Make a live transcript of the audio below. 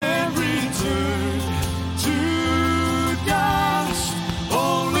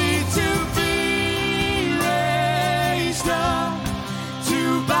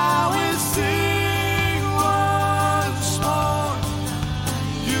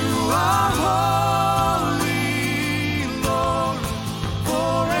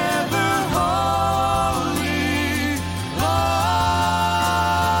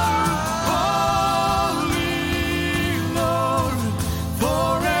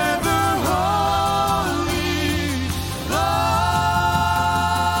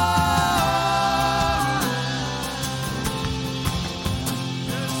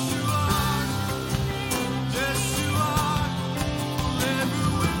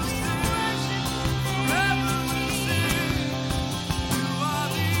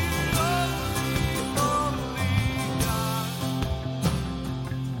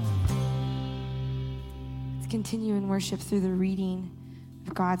continue in worship through the reading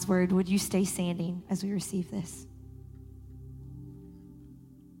of God's word, would you stay standing as we receive this?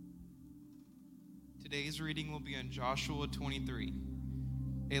 Today's reading will be in Joshua 23.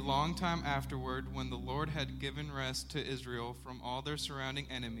 A long time afterward, when the Lord had given rest to Israel from all their surrounding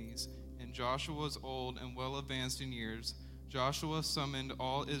enemies, and Joshua was old and well advanced in years, Joshua summoned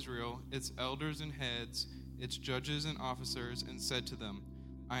all Israel, its elders and heads, its judges and officers, and said to them,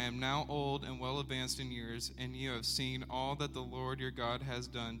 I am now old and well advanced in years, and you have seen all that the Lord your God has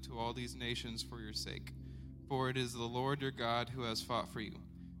done to all these nations for your sake. For it is the Lord your God who has fought for you.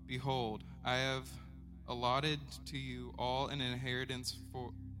 Behold, I have allotted to you all an inheritance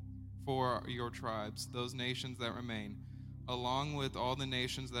for your tribes, those nations that remain, along with all the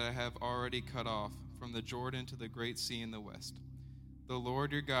nations that I have already cut off, from the Jordan to the great sea in the west. The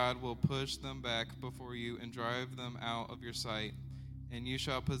Lord your God will push them back before you and drive them out of your sight, and you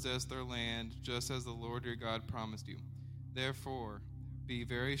shall possess their land, just as the Lord your God promised you. Therefore, be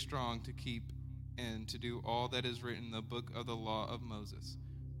very strong to keep and to do all that is written in the book of the law of Moses,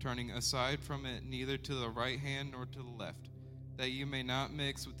 turning aside from it neither to the right hand nor to the left, that you may not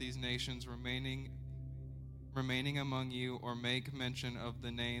mix with these nations remaining among you, or make mention of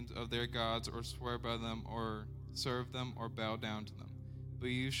the names of their gods, or swear by them, or serve them, or bow down to them.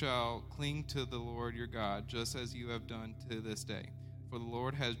 But you shall cling to the Lord your God, just as you have done to this day. For the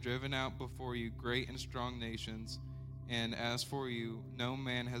Lord has driven out before you great and strong nations, and as for you, no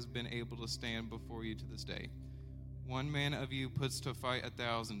man has been able to stand before you to this day. One man of you puts to fight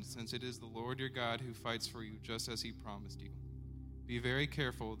 1,000, since it is the Lord your God who fights for you, just as he promised you. Be very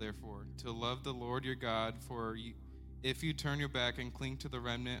careful, therefore, to love the Lord your God, for if you turn your back and cling to the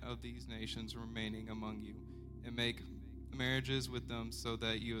remnant of these nations remaining among you, and make marriages with them so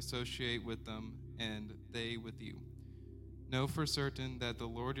that you associate with them and they with you, know for certain that the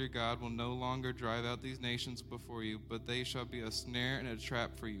Lord your God will no longer drive out these nations before you, but they shall be a snare and a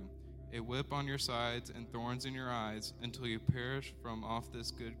trap for you, a whip on your sides and thorns in your eyes, until you perish from off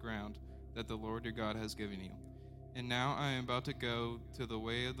this good ground that the Lord your God has given you. And now I am about to go to the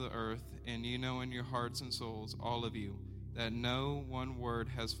way of the earth, and you know in your hearts and souls, all of you, that no one word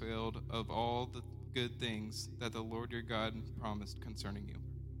has failed of all the good things that the Lord your God promised concerning you.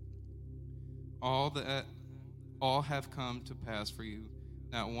 All have come to pass for you,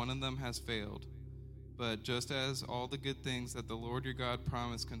 not one of them has failed. But just as all the good things that the Lord your God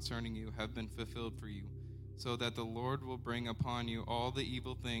promised concerning you have been fulfilled for you, so that the Lord will bring upon you all the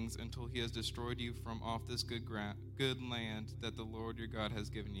evil things until he has destroyed you from off this good land that the Lord your God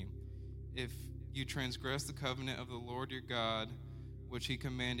has given you. If you transgress the covenant of the Lord your God, which he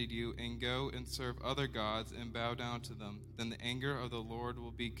commanded you, and go and serve other gods and bow down to them, then the anger of the Lord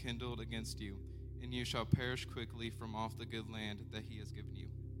will be kindled against you, and you shall perish quickly from off the good land that he has given you.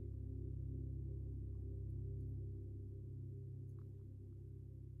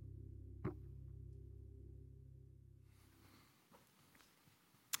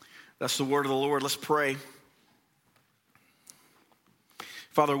 That's the word of the Lord. Let's pray.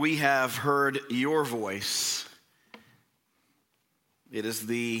 Father, we have heard your voice. It is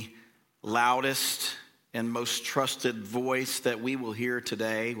the loudest and most trusted voice that we will hear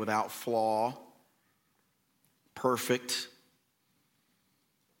today, without flaw, perfect.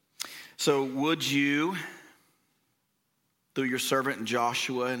 So would you, through your servant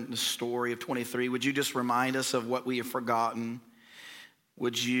Joshua and the story of 23, would you just remind us of what we have forgotten?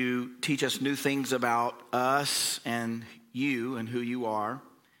 Would you teach us new things about us and you and who you are?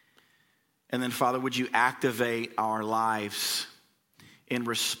 And then, Father, would you activate our lives in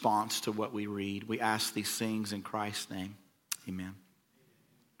response to what we read? We ask these things in Christ's name. Amen.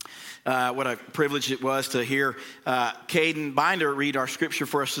 What a privilege it was to hear Caden Binder read our scripture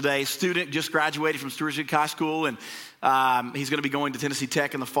for us today. Student just graduated from Stewart's Creek High School, and he's going to be going to Tennessee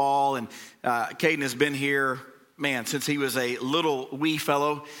Tech in the fall. And Caden has been here, man, since he was a little wee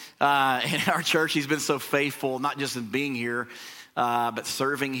fellow in our church. He's been so faithful, not just in being here, but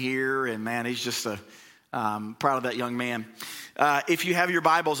serving here. And man, he's just proud of that young man. If you have your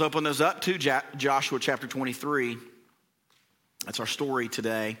Bibles, open those up to Joshua chapter 23. That's our story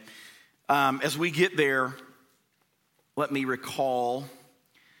today. As we get there, let me recall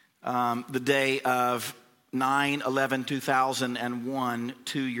the day of 9/11/2001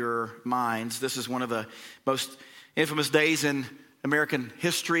 to your minds. This is one of the most infamous days in American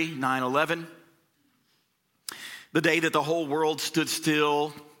history, 9/11. The day that the whole world stood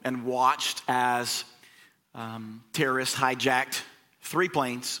still and watched as terrorists hijacked 3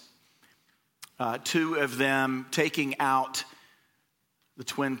 planes, 2 of them taking out the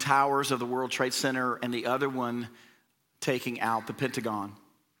Twin Towers of the World Trade Center, and the other one taking out the Pentagon.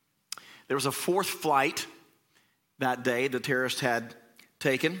 There was a 4th flight that day the terrorists had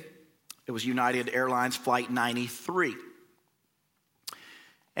taken. It was United Airlines Flight 93.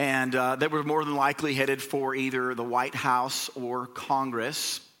 And they were more than likely headed for either the White House or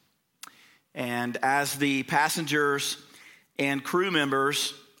Congress. And as the passengers and crew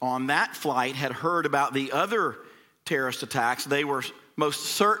members on that flight had heard about the other terrorist attacks, they were most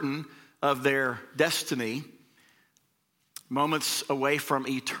certain of their destiny, moments away from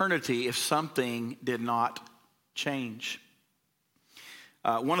eternity if something did not change.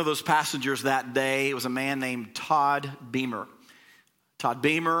 One of those passengers that day was a man named Todd Beamer. Todd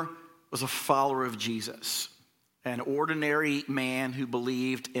Beamer was a follower of Jesus, an ordinary man who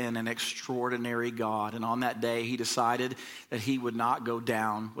believed in an extraordinary God. And on that day, he decided that he would not go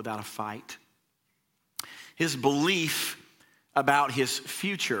down without a fight. His belief about his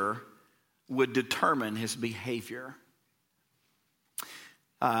future would determine his behavior.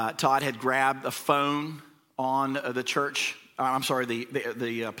 Todd had grabbed a phone on the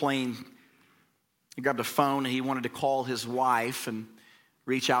plane. He grabbed a phone and he wanted to call his wife and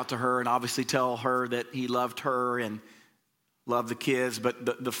reach out to her and obviously tell her that he loved her and loved the kids.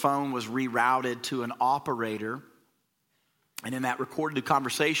 But the phone was rerouted to an operator. And in that recorded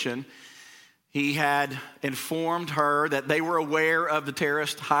conversation, he had informed her that they were aware of the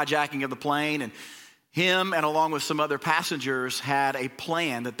terrorist hijacking of the plane, and him and along with some other passengers had a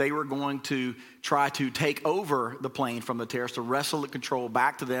plan that they were going to try to take over the plane from the terrorists, to wrestle the control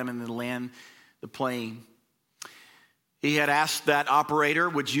back to them and then land the plane. He had asked that operator,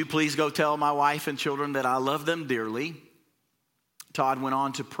 would you please go tell my wife and children that I love them dearly? Todd went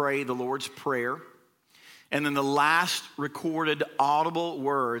on to pray the Lord's Prayer. And then the last recorded audible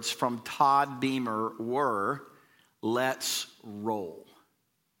words from Todd Beamer were, "Let's roll."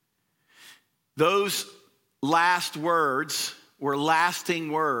 Those last words were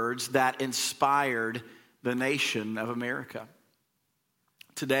lasting words that inspired the nation of America.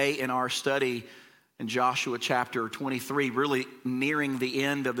 Today in our study in Joshua chapter 23, really nearing the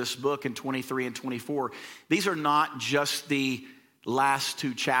end of this book in 23 and 24, these are not just the last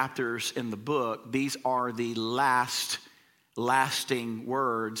two chapters in the book. These are the last lasting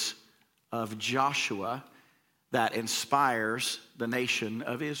words of Joshua that inspires the nation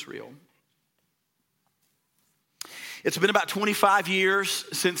of Israel. It's been about 25 years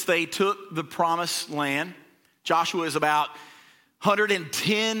since they took the promised land. Joshua is about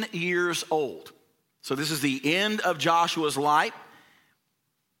 110 years old. So this is the end of Joshua's life,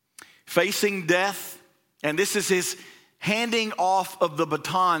 facing death, and this is his handing off of the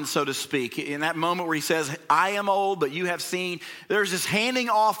baton, so to speak. In that moment where he says, I am old, but you have seen, there's this handing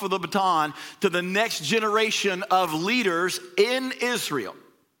off of the baton to the next generation of leaders in Israel.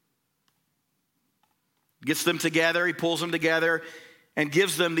 Gets them together, he pulls them together, and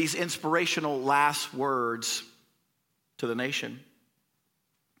gives them these inspirational last words to the nation.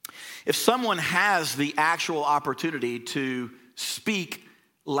 If someone has the actual opportunity to speak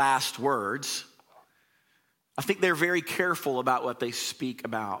last words, I think they're very careful about what they speak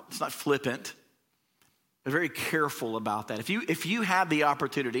about. It's not flippant. They're very careful about that. If you have the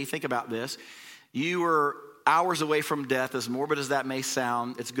opportunity, think about this. You were hours away from death, as morbid as that may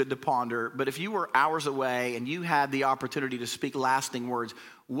sound, it's good to ponder. But if you were hours away and you had the opportunity to speak lasting words,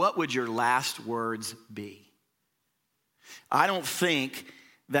 what would your last words be? I don't think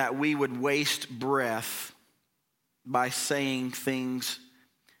that we would waste breath by saying things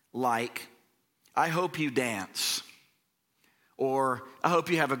like, I hope you dance, or I hope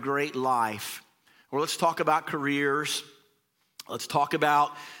you have a great life, or let's talk about careers. Let's talk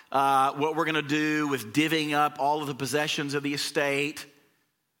about what we're going to do with divvying up all of the possessions of the estate.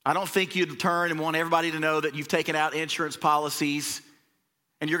 I don't think you'd turn and want everybody to know that you've taken out insurance policies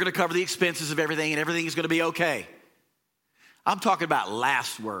and you're going to cover the expenses of everything and everything is going to be okay. I'm talking about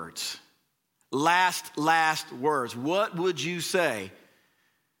last words. Last words. What would you say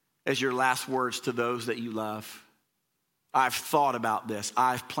as your last words to those that you love? I've thought about this.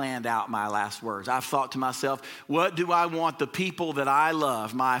 I've planned out my last words. I've thought to myself, what do I want the people that I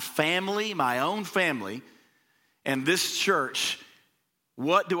love, my family, my own family, and this church,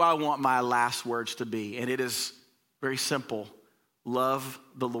 what do I want my last words to be? And it is very simple. Love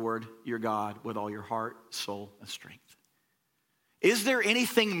the Lord your God with all your heart, soul, and strength. Is there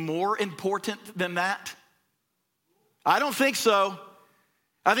anything more important than that? I don't think so.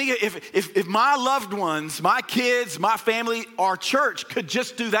 I think if my loved ones, my kids, my family, our church could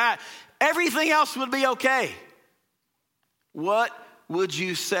just do that, everything else would be okay. What would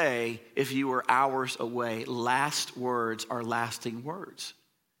you say if you were hours away? Last words are lasting words.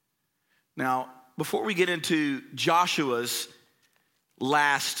 Now, before we get into Joshua's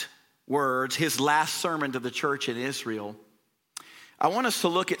last words, his last sermon to the church in Israel, I want us to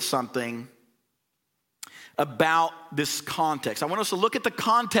look at something about this context. I want us to look at the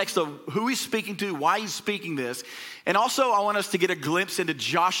context of who he's speaking to, why he's speaking this, and also I want us to get a glimpse into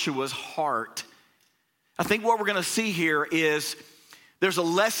Joshua's heart. I think what we're going to see here is there's a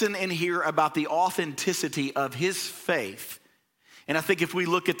lesson in here about the authenticity of his faith. And I think if we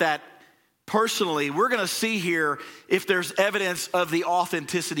look at that personally, we're going to see here if there's evidence of the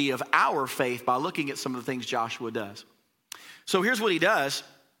authenticity of our faith by looking at some of the things Joshua does. So here's what he does.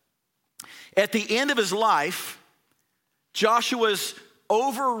 At the end of his life, Joshua's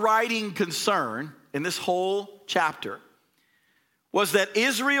overriding concern in this whole chapter was that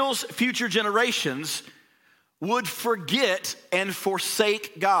Israel's future generations would forget and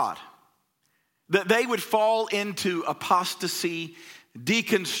forsake God. That they would fall into apostasy,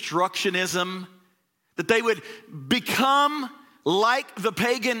 deconstructionism, that they would become like the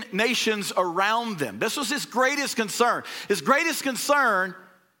pagan nations around them. This was his greatest concern. His greatest concern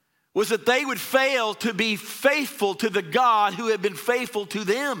was that they would fail to be faithful to the God who had been faithful to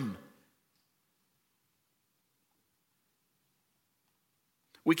them.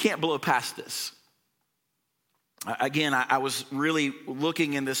 We can't blow past this. Again, I was really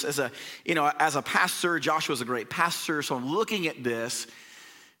looking in this as a pastor. Joshua's a great pastor, so I'm looking at this.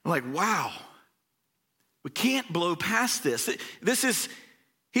 I'm like, wow, we can't blow past this.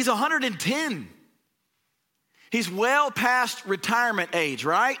 He's 110. He's well past retirement age,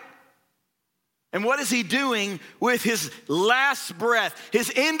 right? And what is he doing with his last breath,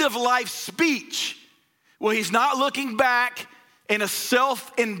 his end of life speech? Well, he's not looking back in a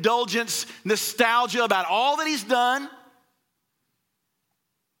self-indulgence nostalgia about all that he's done.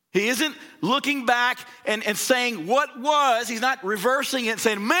 He isn't looking back and saying what was. He's not reversing it and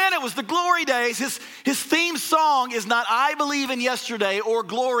saying, man, it was the glory days. His theme song is not I believe in yesterday or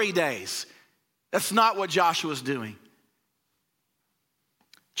glory days. That's not what Joshua's doing.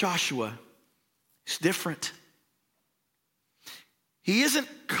 Joshua is different. He isn't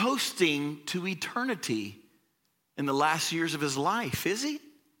coasting to eternity in the last years of his life, is he?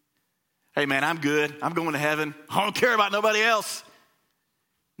 Hey man, I'm good. I'm going to heaven. I don't care about nobody else.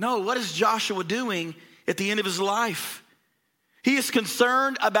 No, what is Joshua doing at the end of his life? He is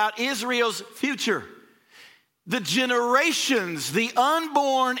concerned about Israel's future. The generations, the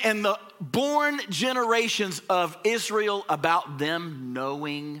unborn and the born generations of Israel, about them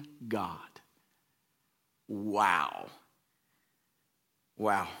knowing God. Wow.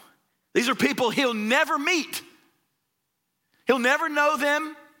 Wow. These are people he'll never meet. He'll never know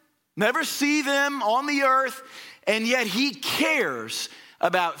them, never see them on the earth, and yet he cares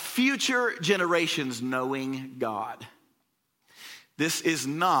about future generations knowing God. This is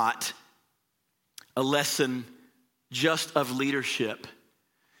not a lesson just of leadership.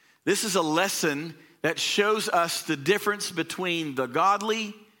 This is a lesson that shows us the difference between the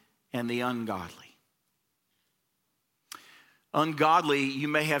godly and the ungodly. Ungodly, you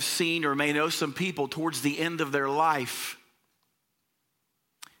may have seen or may know some people towards the end of their life,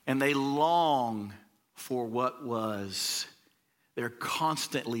 and they long for what was. They're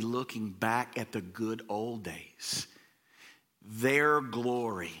constantly looking back at the good old days, their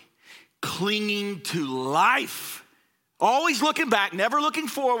glory, clinging to life, always looking back, never looking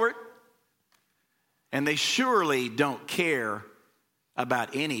forward. And they surely don't care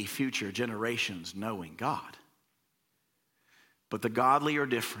about any future generations knowing God. But the godly are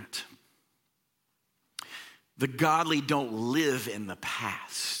different. The godly don't live in the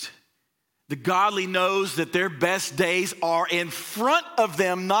past. The godly knows that their best days are in front of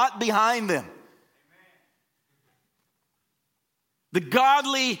them, not behind them. The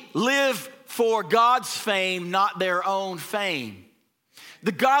godly live for God's fame, not their own fame.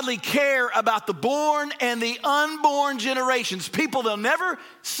 The godly care about the born and the unborn generations, people they'll never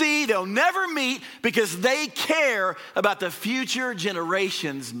see, they'll never meet, because they care about the future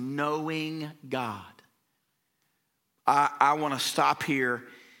generations knowing God. I want to stop here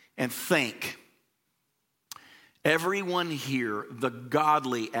and think. Everyone here, the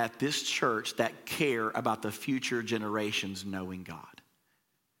godly at this church that care about the future generations knowing God.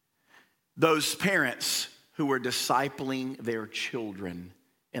 Those parents who are discipling their children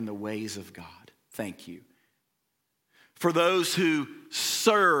in the ways of God. Thank you. For those who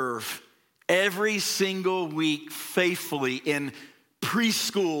serve every single week faithfully in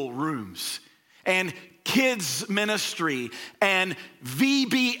preschool rooms and kids ministry and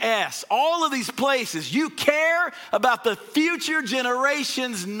VBS, all of these places, you care about the future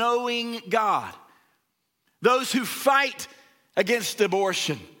generations knowing God. Those who fight against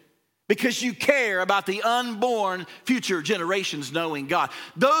abortion because you care about the unborn future generations knowing God.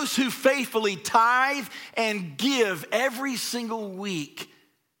 Those who faithfully tithe and give every single week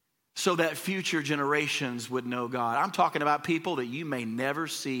so that future generations would know God. I'm talking about people that you may never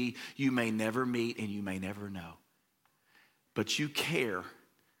see, you may never meet, and you may never know. But you care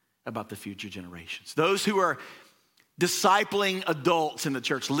about the future generations. Those who are discipling adults in the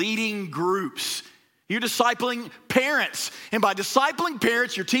church, leading groups. You're discipling parents. And by discipling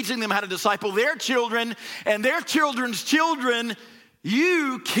parents, you're teaching them how to disciple their children and their children's children.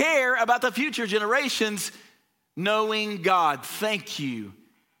 You care about the future generations knowing God. Thank you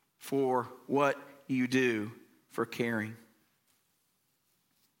for what you do for caring.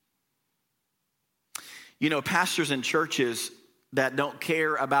 You know, pastors in churches that don't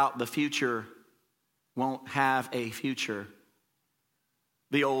care about the future won't have a future.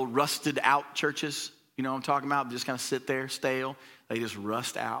 The old rusted out churches, you know what I'm talking about? They just kind of sit there, stale. They just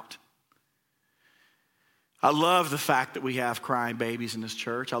rust out. I love the fact that we have crying babies in this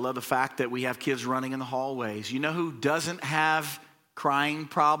church. I love the fact that we have kids running in the hallways. You know who doesn't have crying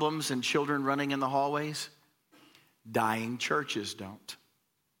problems and children running in the hallways? Dying churches don't.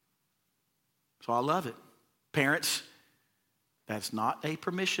 So I love it. Parents, that's not a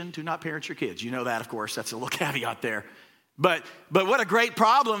permission to not parent your kids. You know that, of course. That's a little caveat there. But what a great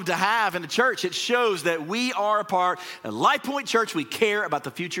problem to have in the church. It shows that we are a part of Life Point Church. We care about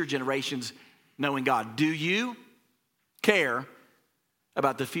the future generations knowing God. Do you care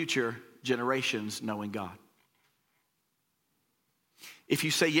about the future generations knowing God? If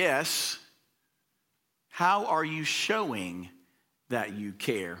you say yes, how are you showing that you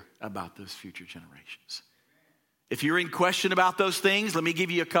care about those future generations? If you're in question about those things, let me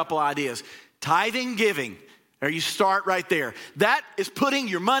give you a couple ideas. Tithing, giving, or you start right there. That is putting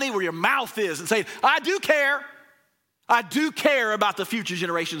your money where your mouth is and saying, I do care. I do care about the future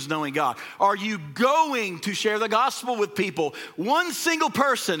generations knowing God. Are you going to share the gospel with people? One single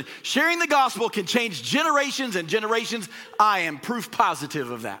person sharing the gospel can change generations and generations. I am proof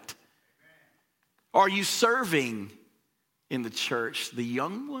positive of that. Are you serving in the church, the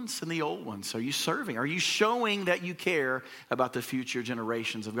young ones and the old ones? Are you serving? Are you showing that you care about the future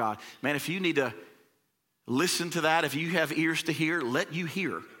generations of God? Man, if you need to listen to that, if you have ears to hear, let you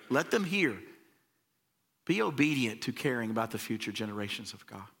hear. Let them hear. Be obedient to caring about the future generations of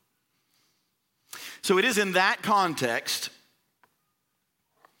God. So it is in that context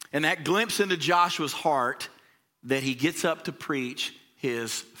and that glimpse into Joshua's heart that he gets up to preach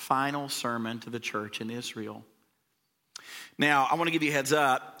his final sermon to the church in Israel. Now, I want to give you a heads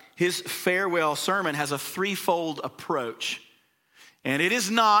up. His farewell sermon has a threefold approach. And it is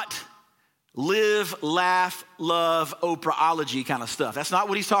not live, laugh, love, Oprahology kind of stuff. That's not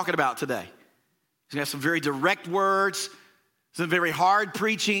what he's talking about today. He's going to have some very direct words, some very hard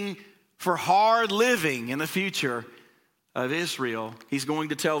preaching for hard living in the future of Israel. He's going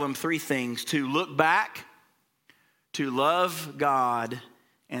to tell them three things: to look back, to love God,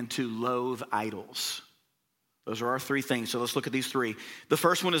 and to loathe idols. Those are our three things. So let's look at these three. The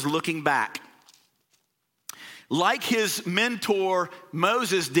first one is looking back. Like his mentor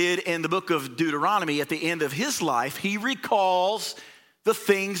Moses did in the book of Deuteronomy, at the end of his life, he recalls the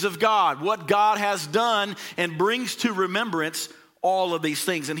things of God, what God has done, and brings to remembrance all of these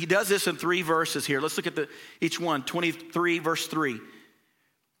things. And he does this in three verses here. Let's look at each one. 23 verse 3.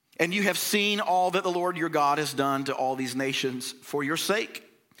 And you have seen all that the Lord your God has done to all these nations for your sake.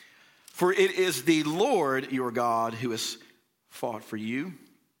 For it is the Lord your God who has fought for you.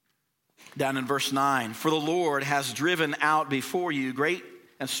 Down in verse 9, for the Lord has driven out before you great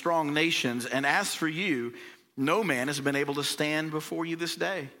and strong nations, and as for you, no man has been able to stand before you this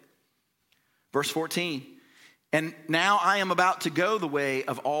day. Verse 14, and now I am about to go the way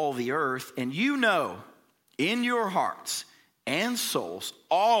of all the earth, and you know in your hearts and souls,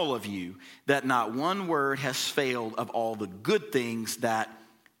 all of you, that not one word has failed of all the good things that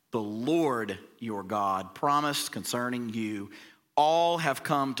the Lord your God promised concerning you. All have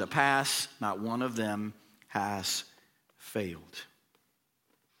come to pass, not one of them has failed.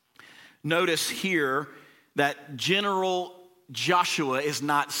 Notice here that General Joshua is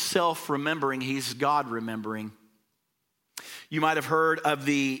not self-remembering, he's God-remembering. You might have heard of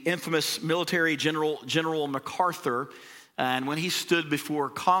the infamous military General MacArthur, and when he stood before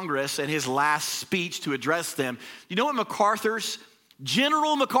Congress in his last speech to address them, you know what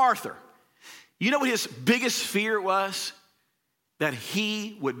General MacArthur, you know what his biggest fear was? That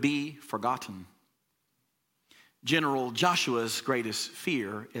he would be forgotten. General Joshua's greatest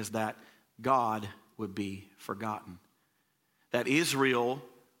fear is that God would be forgotten. That Israel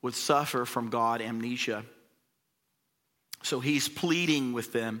would suffer from God amnesia. So he's pleading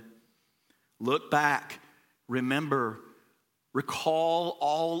with them. Look back, remember, recall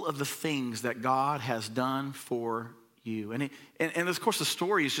all of the things that God has done for you. And of course, the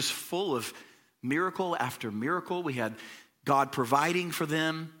story is just full of miracle after miracle. We had God providing for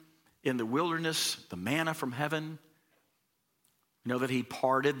them in the wilderness, the manna from heaven. You know that he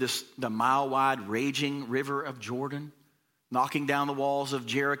parted the mile-wide raging river of Jordan, knocking down the walls of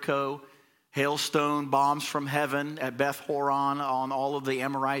Jericho, hailstone bombs from heaven at Beth Horon on all of the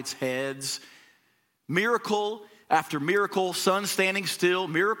Amorites' heads. Miracle after miracle, sun standing still,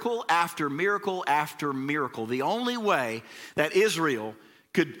 miracle after miracle after miracle. The only way that Israel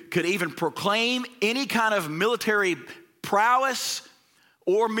could even proclaim any kind of military prowess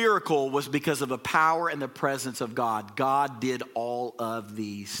or miracle was because of the power and the presence of God. God did all of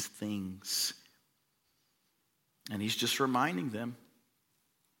these things. And he's just reminding them.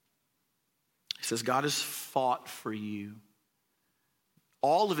 He says, God has fought for you.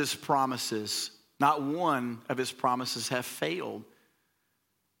 All of his promises, not one of his promises have failed.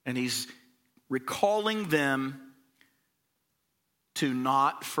 And he's recalling them to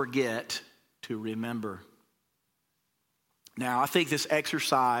not forget to remember. Now, I think this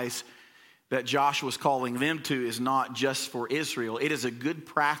exercise that Joshua's calling them to is not just for Israel. It is a good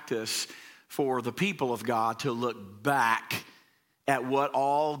practice for the people of God to look back at what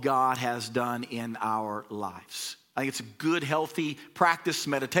all God has done in our lives. I think it's a good, healthy practice,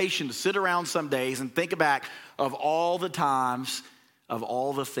 meditation, to sit around some days and think back of all the times, of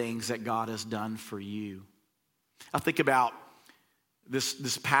all the things that God has done for you. I think about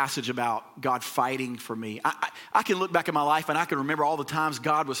this passage about God fighting for me. I can look back at my life and I can remember all the times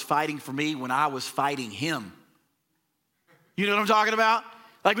God was fighting for me when I was fighting him. You know what I'm talking about?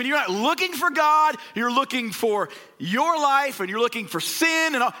 Like when you're not looking for God, you're looking for your life and you're looking for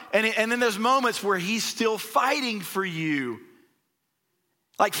sin and then there's moments where he's still fighting for you.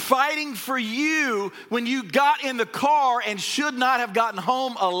 Like fighting for you when you got in the car and should not have gotten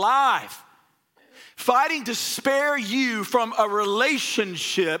home alive. Fighting to spare you from a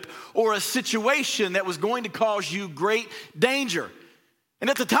relationship or a situation that was going to cause you great danger. And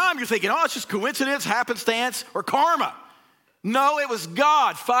at the time you're thinking, oh, it's just coincidence, happenstance, or karma. No, it was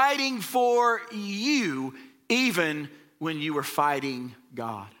God fighting for you even when you were fighting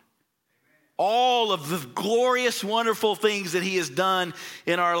God. All of the glorious, wonderful things that he has done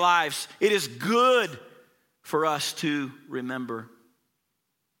in our lives, it is good for us to remember.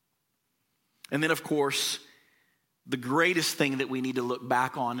 And then, of course, the greatest thing that we need to look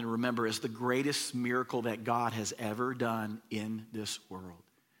back on and remember is the greatest miracle that God has ever done in this world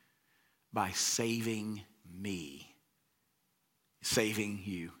by saving me, saving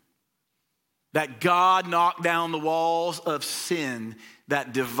you. That God knocked down the walls of sin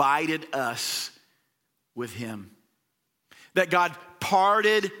that divided us with him. That God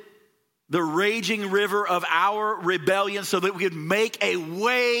parted the raging river of our rebellion so that we could make a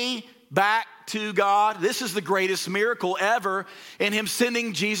way back to God. This is the greatest miracle ever in him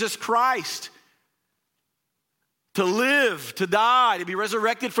sending Jesus Christ to live, to die, to be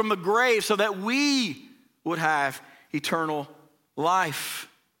resurrected from the grave so that we would have eternal life.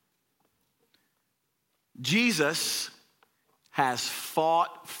 Jesus has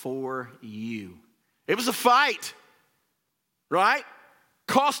fought for you. It was a fight, right?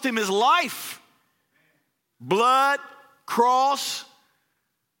 Cost him his life. Blood, cross,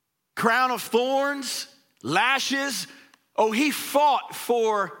 crown of thorns, lashes. Oh, he fought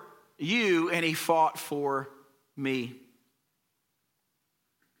for you and he fought for me.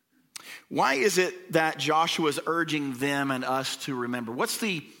 Why is it that Joshua is urging them and us to remember? What's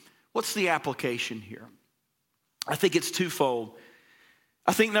the application here? I think it's twofold.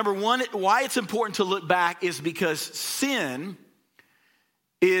 I think number one, why it's important to look back is because sin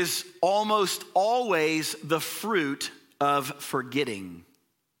is almost always the fruit of forgetting.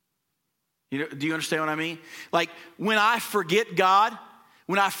 You know, do you understand what I mean? Like when I forget God,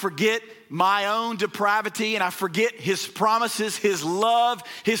 when I forget my own depravity and I forget his promises, his love,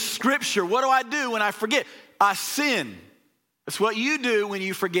 his scripture, what do when I forget? I sin. That's what you do when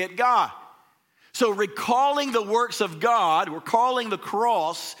you forget God. So recalling the works of God, recalling the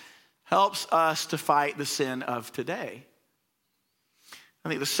cross, helps us to fight the sin of today. I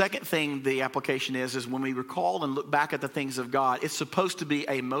think the second thing the application is when we recall and look back at the things of God, it's supposed to be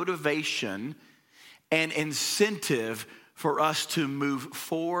a motivation and incentive for us to move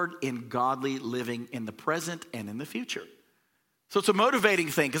forward in godly living in the present and in the future. So it's a motivating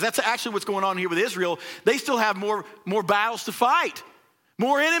thing because that's actually what's going on here with Israel. They still have more battles to fight,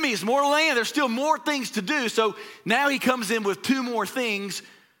 more enemies, more land. There's still more things to do. So now he comes in with two more things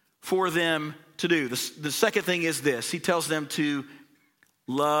for them to do. The second thing is this. He tells them to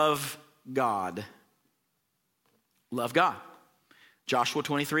love God. Love God. Joshua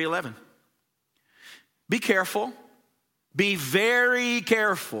 23:11. Be careful, be very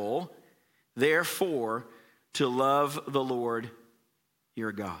careful, therefore, to love the Lord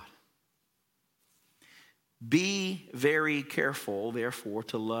your God. Be very careful, therefore,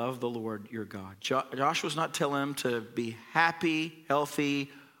 to love the Lord your God. Joshua's not telling them to be happy,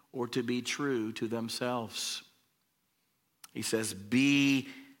 healthy, or to be true to themselves. He says, be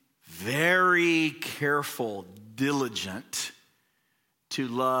very careful, diligent to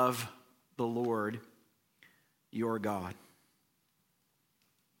love the Lord your God.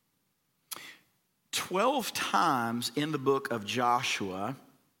 12 times in the book of Joshua,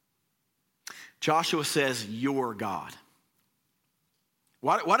 Joshua says, your God.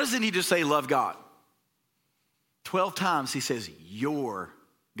 Why doesn't he just say, love God? 12 times he says, your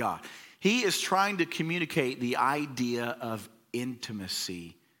God. He is trying to communicate the idea of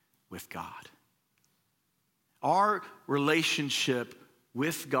intimacy with God. Our relationship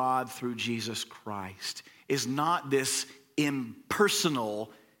with God through Jesus Christ is not this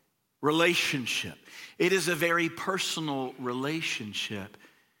impersonal relationship. It is a very personal relationship.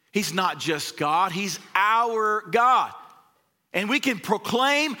 He's not just God, he's our God. And we can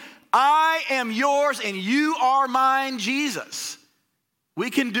proclaim, I am yours and you are mine, Jesus. We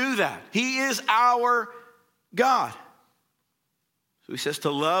can do that. He is our God. So he says to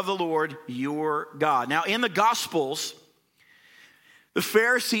love the Lord your God. Now in the Gospels, the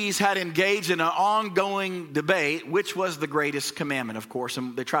Pharisees had engaged in an ongoing debate, which was the greatest commandment, of course.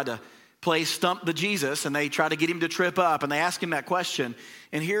 And they tried to play stump the Jesus, and they tried to get him to trip up. And they asked him that question.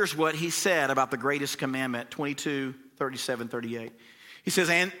 And here's what he said about the greatest commandment, 22:37-38. He says,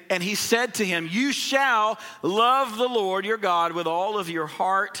 and he said to him, you shall love the Lord your God with all of your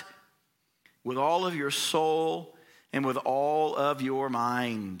heart, with all of your soul, and with all of your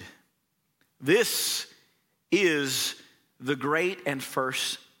mind. This is the great and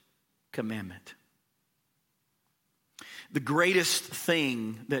first commandment. The greatest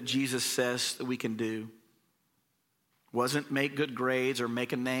thing that Jesus says that we can do wasn't make good grades or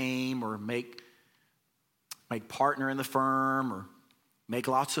make a name or make partner in the firm or make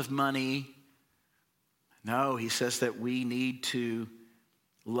lots of money. No, he says that we need to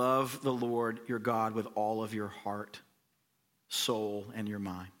love the Lord your God with all of your heart, soul, and your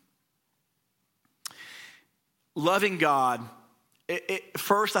mind. Loving God,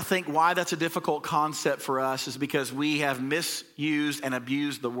 first, I think why that's a difficult concept for us is because we have misused and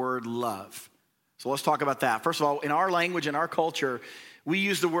abused the word love. So let's talk about that. First of all, in our language, in our culture, we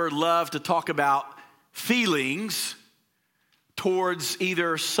use the word love to talk about feelings towards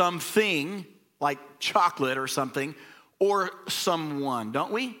either something like chocolate or something or someone,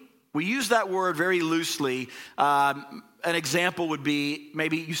 don't we? We use that word very loosely. An example would be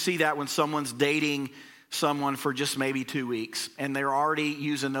maybe you see that when someone's dating someone for just maybe 2 weeks, and they're already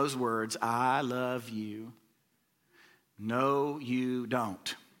using those words, I love you. No, you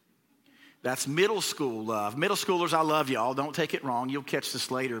don't. That's middle school love. Middle schoolers, I love y'all. Don't take it wrong. You'll catch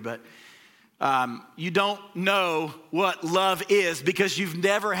this later, but you don't know what love is because you've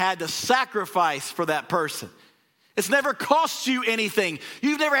never had to sacrifice for that person. It's never cost you anything.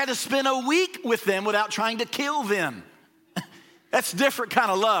 You've never had to spend a week with them without trying to kill them. That's different kind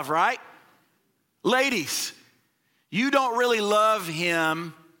of love, right? Ladies, you don't really love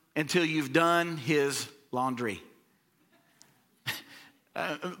him until you've done his laundry.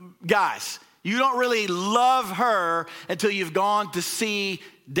 Guys, you don't really love her until you've gone to see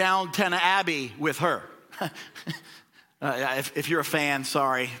Downton Abbey with her. If you're a fan,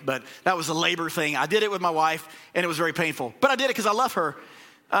 sorry, but that was a labor thing. I did it with my wife, and it was very painful. But I did it because I love her.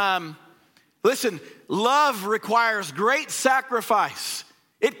 Listen, love requires great sacrifice.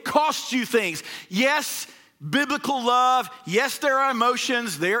 It costs you things. Yes, biblical love. Yes, there are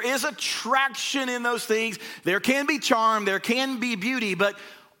emotions. There is attraction in those things. There can be charm. There can be beauty. But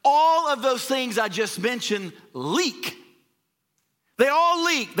all of those things I just mentioned leak. They all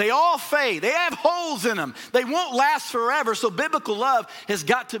leak. They all fade. They have holes in them. They won't last forever. So biblical love has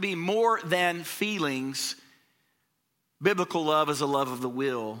got to be more than feelings. Biblical love is a love of the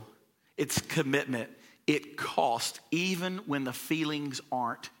will. It's commitment. It costs even when the feelings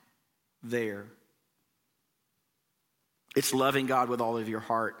aren't there. It's loving God with all of your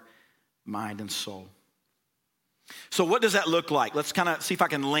heart, mind, and soul. So what does that look like? Let's kind of see if I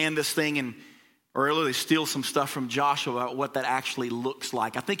can land this thing or really steal some stuff from Joshua about what that actually looks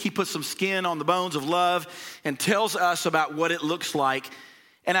like. I think he puts some skin on the bones of love and tells us about what it looks like.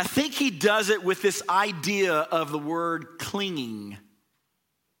 And I think he does it with this idea of the word clinging.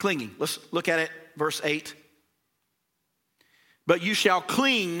 Clinging. Let's look at it, verse 8. But you shall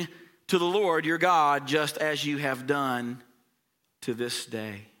cling to the Lord your God, just as you have done to this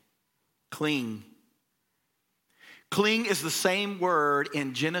day. Cling. Cling is the same word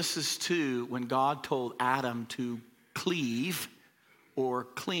in Genesis 2 when God told Adam to cleave or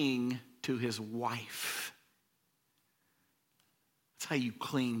cling to his wife. That's how you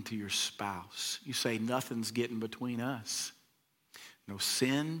cling to your spouse. You say, nothing's getting between us. No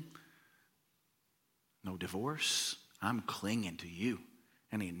sin, no divorce. I'm clinging to you.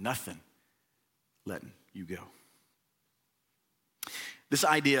 And ain't nothing letting you go. This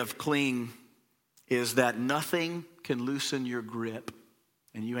idea of cling is that nothing can loosen your grip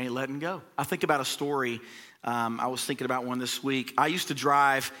and you ain't letting go. I think about a story. I was thinking about one this week. I used to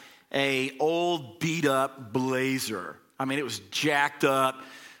drive a old beat up Blazer. I mean, it was jacked up,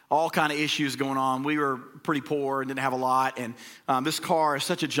 all kind of issues going on. We were pretty poor and didn't have a lot. And this car is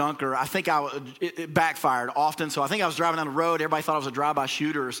such a junker. I think it backfired often. So I think I was driving down the road. Everybody thought I was a drive-by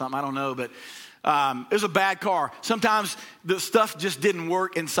shooter or something. I don't know. But it was a bad car. Sometimes the stuff just didn't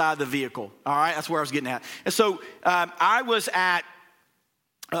work inside the vehicle. All right, that's where I was getting at. And so I was at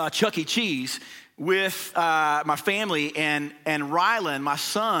Chuck E. Cheese with my family, and Rylan, my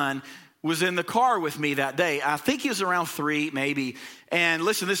son, was in the car with me that day. I think he was around 3, maybe. And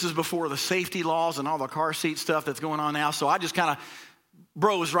listen, this is before the safety laws and all the car seat stuff that's going on now. So I just kind of,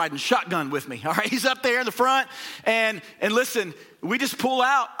 bro was riding shotgun with me. All right, he's up there in the front. And listen, we just pull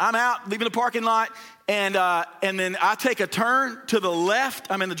out. I'm out, leaving the parking lot. And then I take a turn to the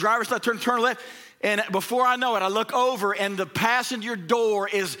left. I'm in the driver's side, turn left. And before I know it, I look over and the passenger door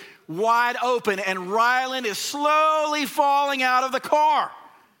is wide open. And Rylan is slowly falling out of the car.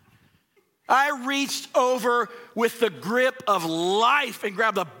 I reached over with the grip of life and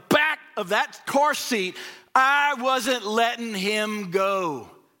grabbed the back of that car seat. I wasn't letting him go.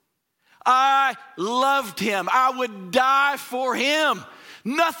 I loved him. I would die for him.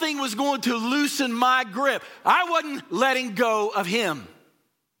 Nothing was going to loosen my grip. I wasn't letting go of him.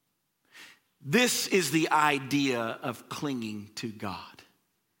 This is the idea of clinging to God.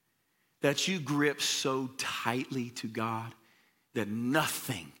 That you grip so tightly to God that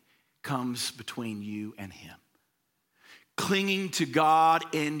nothing comes between you and him. Clinging to God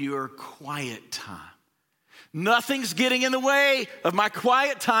in your quiet time. Nothing's getting in the way of my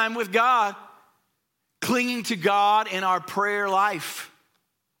quiet time with God. Clinging to God in our prayer life.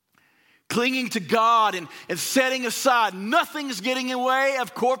 Clinging to God and setting aside. Nothing's getting in the way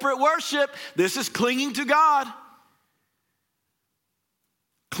of corporate worship. This is clinging to God.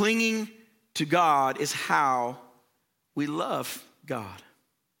 Clinging to God is how we love God.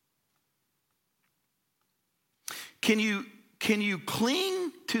 Can you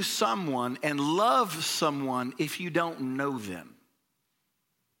cling to someone and love someone if you don't know them?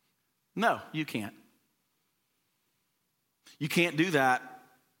 No, you can't. You can't do that.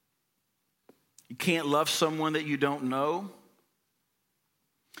 You can't love someone that you don't know.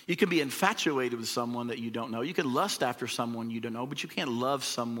 You can be infatuated with someone that you don't know. You can lust after someone you don't know, but you can't love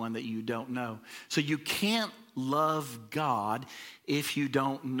someone that you don't know. So you can't love God if you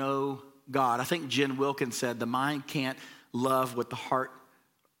don't know God. I think Jen Wilkins said the mind can't love what the heart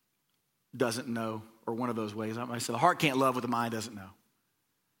doesn't know, or one of those ways. I said the heart can't love what the mind doesn't know.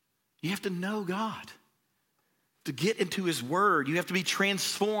 You have to know God. To get into his word, you have to be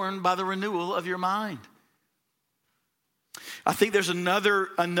transformed by the renewal of your mind. I think there's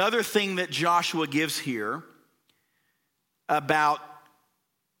another thing that Joshua gives here about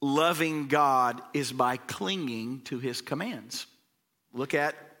loving God is by clinging to his commands. Look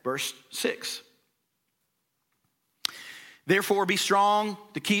at verse 6. Therefore, be strong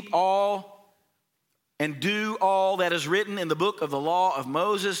to keep all and do all that is written in the book of the law of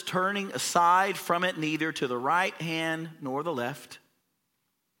Moses, turning aside from it neither to the right hand nor the left.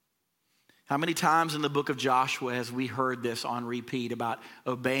 How many times in the book of Joshua has we heard this on repeat about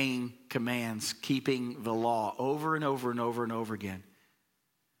obeying commands, keeping the law over and over and over and over again?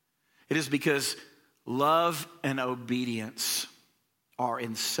 It is because love and obedience are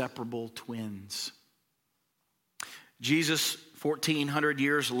inseparable twins. Jesus, 1,400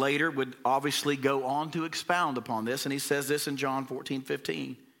 years later, would obviously go on to expound upon this, and he says this in John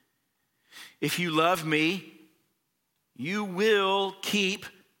 14:15. If you love me, you will keep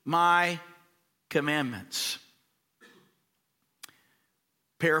my commandments.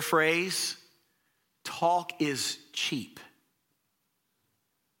 Paraphrase, talk is cheap.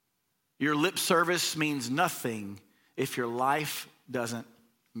 Your lip service means nothing if your life doesn't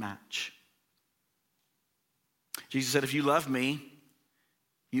match. Jesus said, if you love me,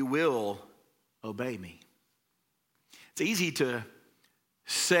 you will obey me. It's easy to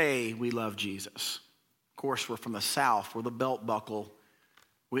say we love Jesus. Of course, we're from the South, where the belt buckle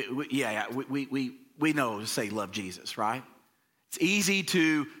We know to say love Jesus, right? It's easy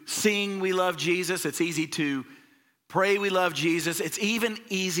to sing we love Jesus. It's easy to pray we love Jesus. It's even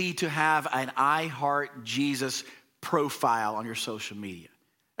easy to have an I Heart Jesus profile on your social media.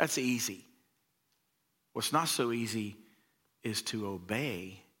 That's easy. What's not so easy is to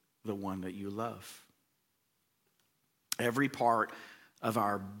obey the one that you love. Every part of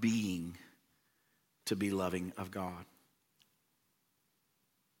our being to be loving of God.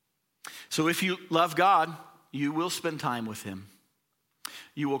 So if you love God, you will spend time with him.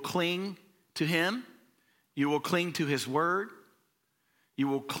 You will cling to him. You will cling to his word. You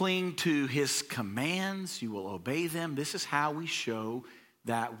will cling to his commands. You will obey them. This is how we show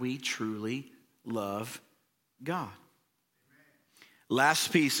that we truly love God.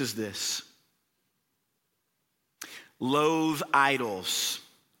 Last piece is this. Loathe idols.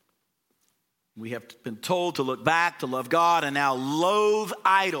 We have been told to look back, to love God, and now loathe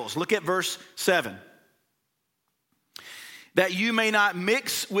idols. Look at verse 7. That you may not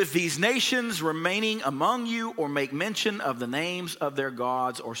mix with these nations remaining among you, or make mention of the names of their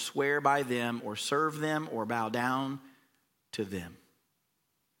gods, or swear by them, or serve them, or bow down to them.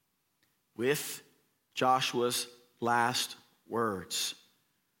 With Joshua's last words,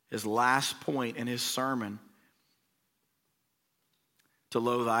 his last point in his sermon, to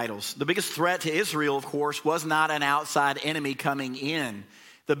loathe idols. The biggest threat to Israel, of course, was not an outside enemy coming in.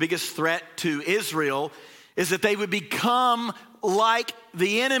 The biggest threat to Israel is that they would become like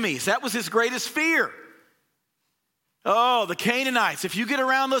the enemies. That was his greatest fear. Oh, the Canaanites. If you get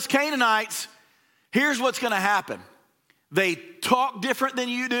around those Canaanites, here's what's going to happen. They talk different than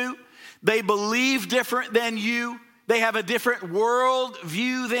you do. They believe different than you. They have a different world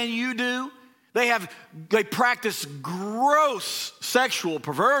view than you do. They practice gross sexual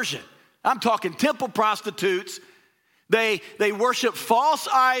perversion. I'm talking temple prostitutes. They worship false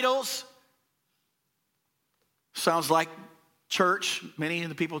idols. Sounds like church, many of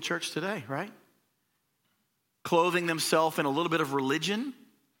the people at church today, right? Clothing themselves in a little bit of religion,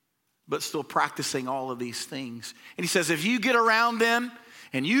 but still practicing all of these things. And he says, if you get around them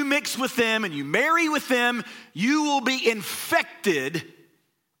and you mix with them and you marry with them, you will be infected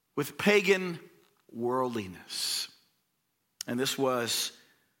with pagan worldliness. And this was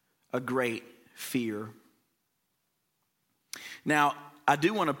a great fear. Now, I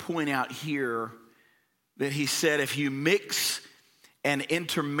do want to point out here that he said if you mix and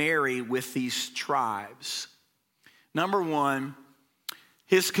intermarry with these tribes, number one,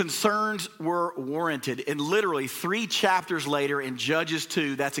 his concerns were warranted. And literally 3 chapters later in Judges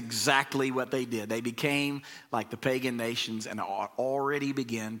 2, that's exactly what they did. They became like the pagan nations and already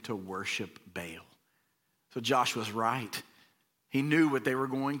began to worship Baal. So Joshua's right. He knew what they were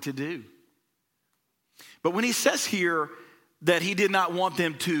going to do. But when he says here that he did not want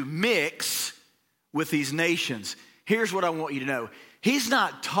them to mix with these nations, here's what I want you to know. He's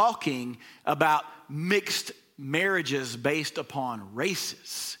not talking about mixed marriages based upon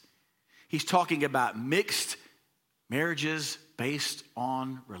races. He's talking about mixed marriages based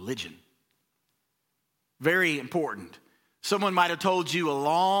on religion. Very important. Someone might have told you a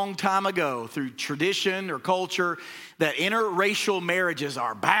long time ago through tradition or culture that interracial marriages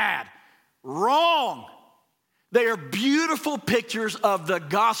are bad. Wrong. They are beautiful pictures of the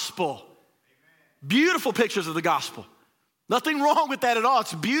gospel. Beautiful pictures of the gospel. Nothing wrong with that at all.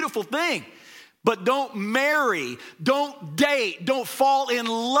 It's a beautiful thing. But don't marry, don't date, don't fall in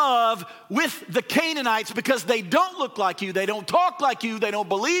love with the Canaanites because they don't look like you, they don't talk like you, they don't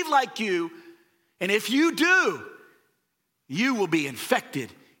believe like you. And if you do, you will be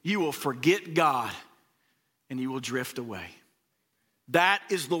infected. You will forget God and you will drift away. That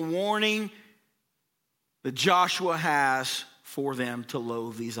is the warning that Joshua has for them to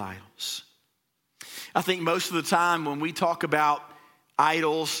loathe these idols. I think most of the time when we talk about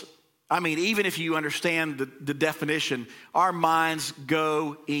idols, even if you understand the definition, our minds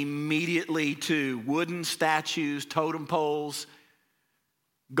go immediately to wooden statues, totem poles,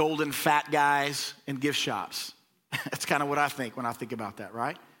 golden fat guys, and gift shops. That's kind of what I think when I think about that,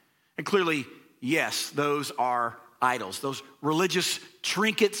 right? And clearly, yes, those are idols. Those religious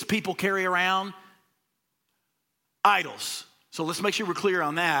trinkets people carry around, idols. So let's make sure we're clear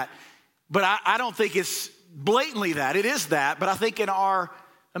on that. But I don't think it's blatantly that. It is that. But I think in our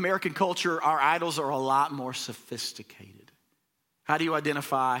American culture, our idols are a lot more sophisticated. How do you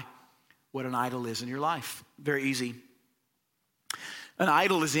identify what an idol is in your life? Very easy. An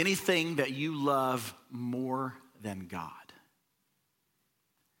idol is anything that you love more than God.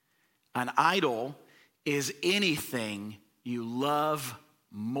 An idol is anything you love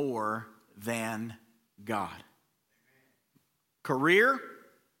more than God. Career,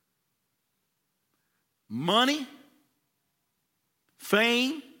 money,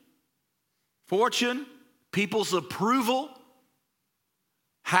 fame, fortune, people's approval,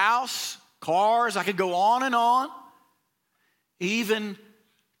 house, cars. I could go on and on. Even,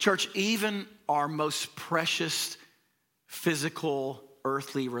 church, even our most precious physical,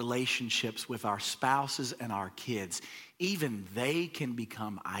 earthly relationships with our spouses and our kids, even they can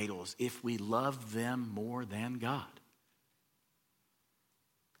become idols if we love them more than God.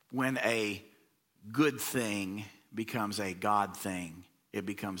 When a good thing becomes a God thing, it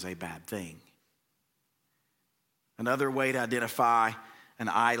becomes a bad thing. Another way to identify an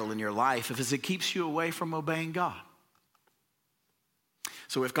idol in your life is it keeps you away from obeying God.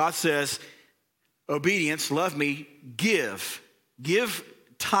 So if God says, obedience, love me, give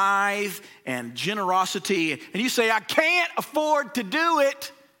tithe and generosity, and you say, I can't afford to do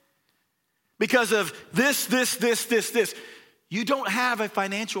it because of this, you don't have a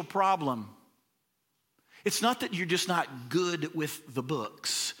financial problem. It's not that you're just not good with the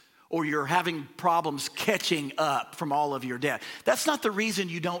books or you're having problems catching up from all of your debt. That's not the reason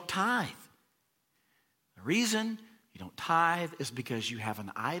you don't tithe. The reason you don't tithe is because you have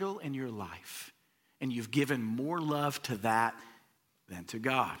an idol in your life and you've given more love to that than to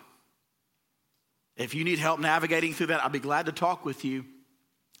God. If you need help navigating through that, I'll be glad to talk with you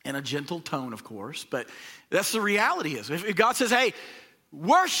in a gentle tone, of course, but that's the reality is. If God says, hey,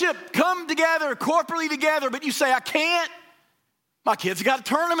 worship, come together, corporately together, but you say, I can't. My kids got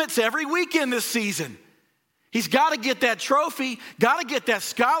tournaments every weekend this season. He's got to get that trophy, got to get that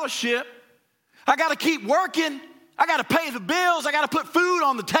scholarship. I got to keep working. I got to pay the bills. I got to put food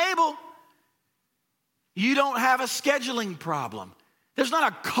on the table. You don't have a scheduling problem. There's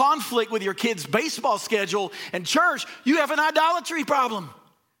not a conflict with your kid's baseball schedule and church. You have an idolatry problem.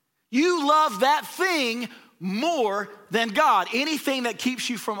 You love that thing more than God. Anything that keeps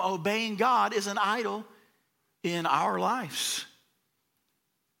you from obeying God is an idol in our lives.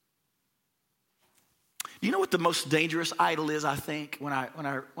 You know what the most dangerous idol is, I think, when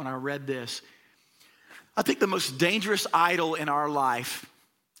I read this? I think the most dangerous idol in our life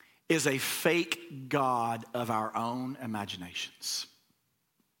is a fake God of our own imaginations.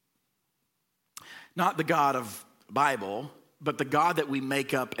 Not the God of the Bible, but the God that we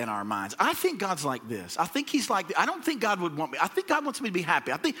make up in our minds. I think God's like this. I think he's like, I don't think God would want me. I think God wants me to be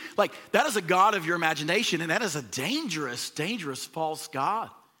happy. I think like that is a God of your imagination, and that is a dangerous, dangerous false God.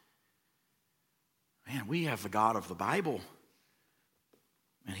 Man, we have the God of the Bible,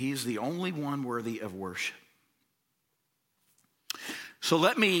 and he's the only one worthy of worship. So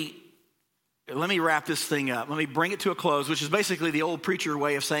let me wrap this thing up. Let me bring it to a close, which is basically the old preacher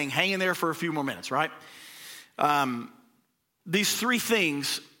way of saying, hang in there for a few more minutes, right? These three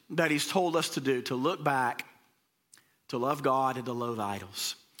things that he's told us to do, to look back, to love God, and to loathe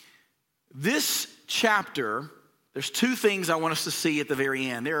idols. This chapter, there's two things I want us to see at the very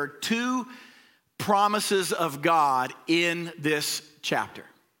end. There are two promises of God in this chapter.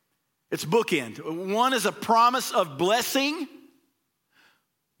 It's bookend. One is a promise of blessing.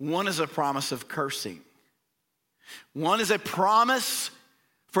 One is a promise of cursing. One is a promise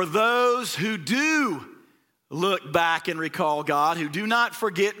for those who do look back and recall God, who do not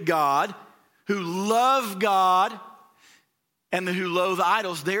forget God, who love God, and who loathe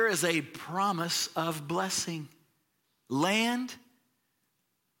idols. There is a promise of blessing. Land,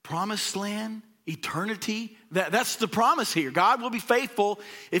 promised land, eternity. That's the promise here. God will be faithful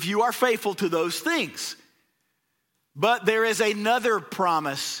if you are faithful to those things. But there is another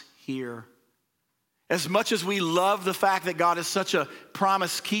promise here. As much as we love the fact that God is such a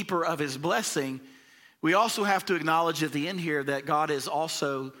promise keeper of his blessing, we also have to acknowledge at the end here that God is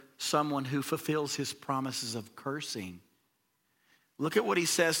also someone who fulfills his promises of cursing. Look at what he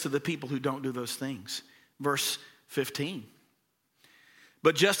says to the people who don't do those things. Verse 15.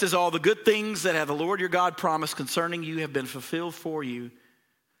 But just as all the good things that have the Lord your God promised concerning you have been fulfilled for you,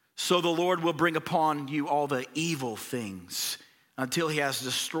 so the Lord will bring upon you all the evil things until he has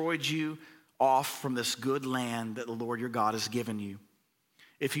destroyed you off from this good land that the Lord your God has given you.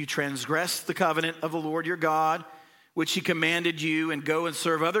 If you transgress the covenant of the Lord your God, which he commanded you, and go and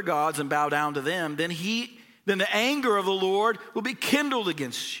serve other gods and bow down to them, then the anger of the Lord will be kindled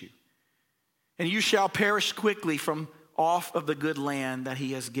against you, and you shall perish quickly from off of the good land that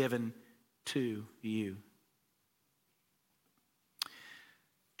he has given to you.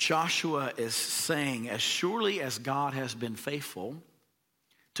 Joshua is saying, as surely as God has been faithful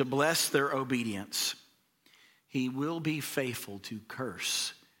to bless their obedience, he will be faithful to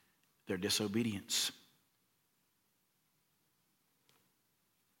curse their disobedience.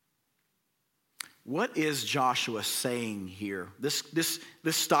 What is Joshua saying here? This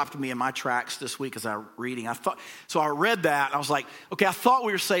stopped me in my tracks this week as I was reading. I read that, and I was like, okay, I thought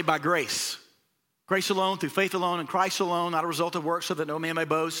we were saved by grace. Grace alone, through faith alone, in Christ alone, not a result of works, so that no man may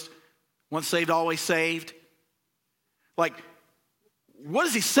boast. Once saved, always saved. Like, what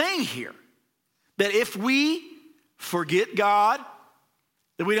is he saying here? That if we forget God,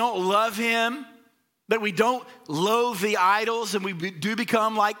 that we don't love him, that we don't loathe the idols, and we do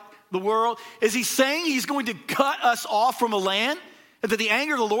become like the world, is he saying he's going to cut us off from a land? And that the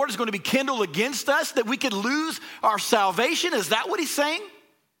anger of the Lord is going to be kindled against us, that we could lose our salvation? Is that what he's saying?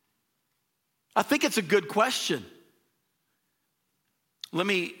 I think it's a good question. Let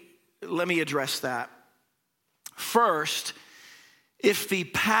me address that. First, if the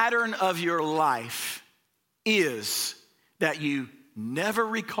pattern of your life is that you never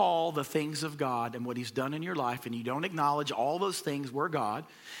recall the things of God and what he's done in your life, and you don't acknowledge all those things were God,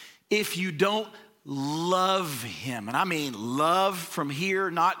 if you don't love him, and I mean love from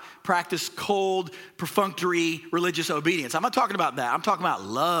here, not practice cold, perfunctory religious obedience. I'm not talking about that. I'm talking about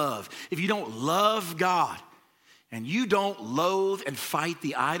love. If you don't love God and you don't loathe and fight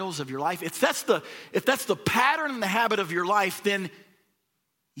the idols of your life, if that's the pattern and the habit of your life, then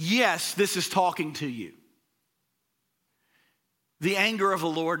yes, this is talking to you. The anger of the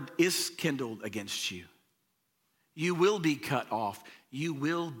Lord is kindled against you. You will be cut off. You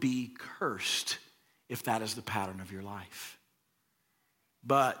will be cursed if that is the pattern of your life.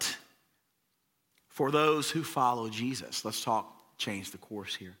 But for those who follow Jesus, let's change the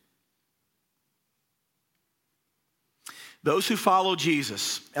course here. Those who follow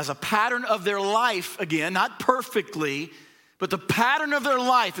Jesus as a pattern of their life, again, not perfectly, but the pattern of their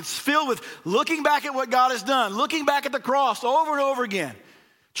life, it's filled with looking back at what God has done, looking back at the cross over and over again,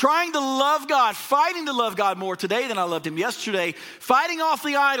 trying to love God, fighting to love God more today than I loved him yesterday, fighting off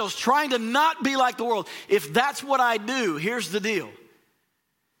the idols, trying to not be like the world. If that's what I do, here's the deal.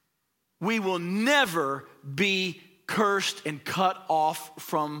 We will never be cursed and cut off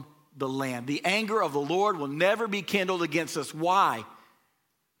from the land. The anger of the Lord will never be kindled against us. Why?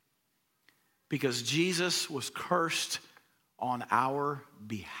 Because Jesus was cursed on our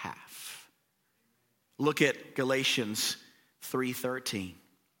behalf. Look at Galatians 3:13.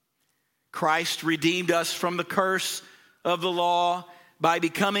 Christ redeemed us from the curse of the law by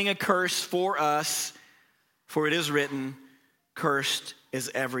becoming a curse for us. For it is written, cursed is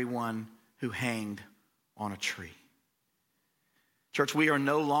everyone who hanged on a tree. Church, we are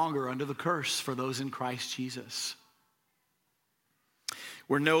no longer under the curse for those in Christ Jesus.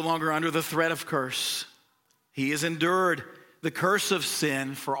 We're no longer under the threat of curse. He has endured the curse of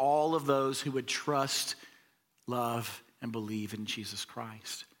sin for all of those who would trust, love, and believe in Jesus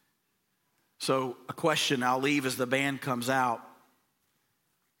Christ. So a question I'll leave as the band comes out.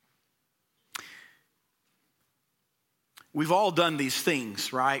 We've all done these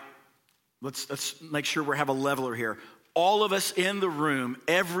things, right? Let's make sure we have a leveler here. All of us in the room,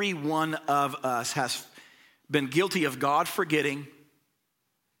 every one of us has been guilty of God forgetting,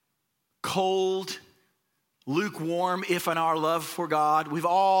 cold, lukewarm, if in our love for God. We've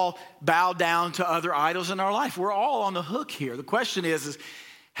all bowed down to other idols in our life. We're all on the hook here. The question is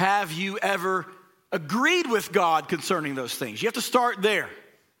have you ever agreed with God concerning those things? You have to start there.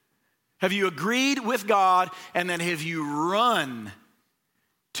 Have you agreed with God, and then have you run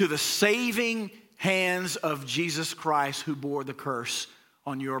to the saving hands of Jesus Christ who bore the curse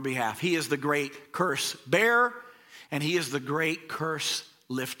on your behalf? He is the great curse bearer, and he is the great curse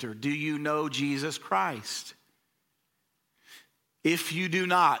lifter. Do you know Jesus Christ? If you do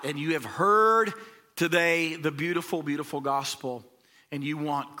not, and you have heard today the beautiful, beautiful gospel, and you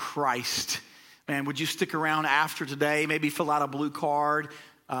want Christ, man, would you stick around after today? Maybe fill out a blue card.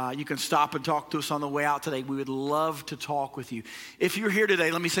 You can stop and talk to us on the way out today. We would love to talk with you. If you're here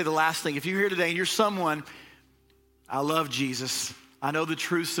today, let me say the last thing. If you're here today and you're someone, I love Jesus, I know the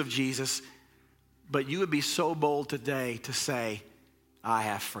truths of Jesus, but you would be so bold today to say, I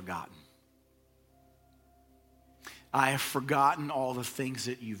have forgotten. I have forgotten all the things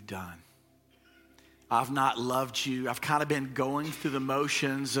that you've done. I've not loved you. I've kind of been going through the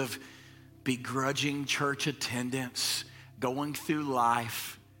motions of begrudging church attendance, going through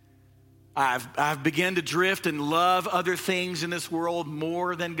life. I've begun to drift and love other things in this world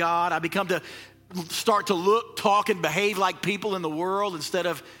more than God. I've become to start to look, talk, and behave like people in the world instead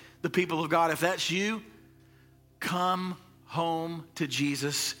of the people of God. If that's you, come home to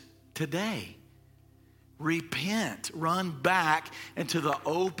Jesus today. Repent. Run back into the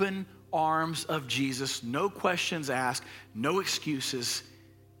open arms of Jesus. No questions asked. No excuses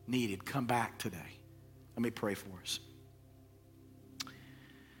needed. Come back today. Let me pray for us.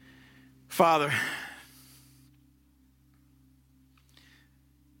 Father,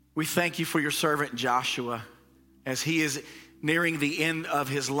 we thank you for your servant Joshua as he is nearing the end of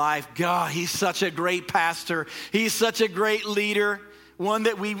his life. God, he's such a great pastor. He's such a great leader, one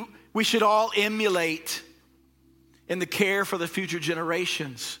that we should all emulate in the care for the future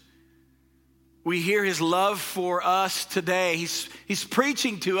generations. We hear his love for us today. He's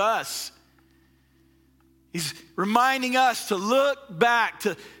preaching to us. He's reminding us to look back,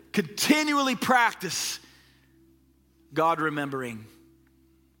 to continually practice God remembering.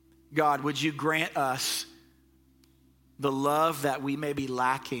 God, would you grant us the love that we may be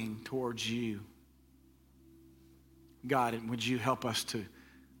lacking towards you? God, and would you help us to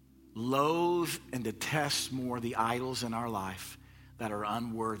loathe and detest more the idols in our life that are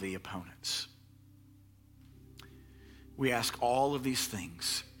unworthy opponents? We ask all of these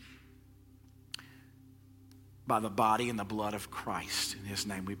things by the body and the blood of Christ. In his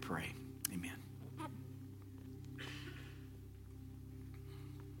name we pray. Amen.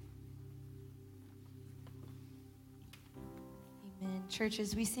 Amen. Church,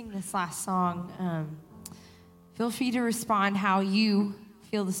 as we sing this last song, feel free to respond how you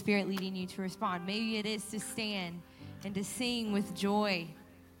feel the Spirit leading you to respond. Maybe it is to stand and to sing with joy.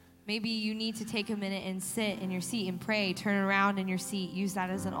 Maybe you need to take a minute and sit in your seat and pray. Turn around in your seat. Use that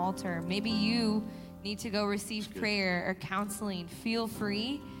as an altar. Maybe you need to go receive prayer or counseling. Feel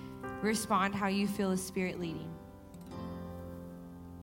free. Respond how you feel the Spirit leading.